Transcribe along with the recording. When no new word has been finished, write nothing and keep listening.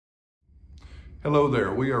Hello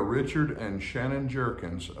there, we are Richard and Shannon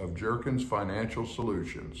Jerkins of Jerkins Financial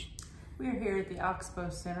Solutions. We are here at the Oxbow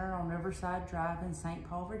Center on Riverside Drive in St.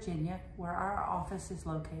 Paul, Virginia, where our office is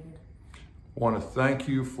located. I want to thank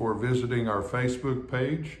you for visiting our Facebook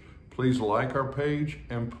page. Please like our page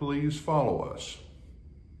and please follow us.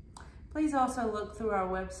 Please also look through our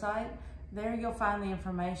website. There you'll find the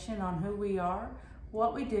information on who we are,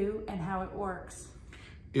 what we do, and how it works.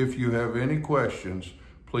 If you have any questions,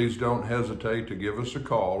 please don't hesitate to give us a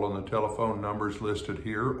call on the telephone numbers listed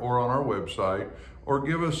here or on our website, or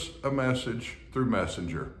give us a message through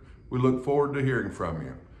Messenger. We look forward to hearing from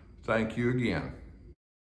you. Thank you again.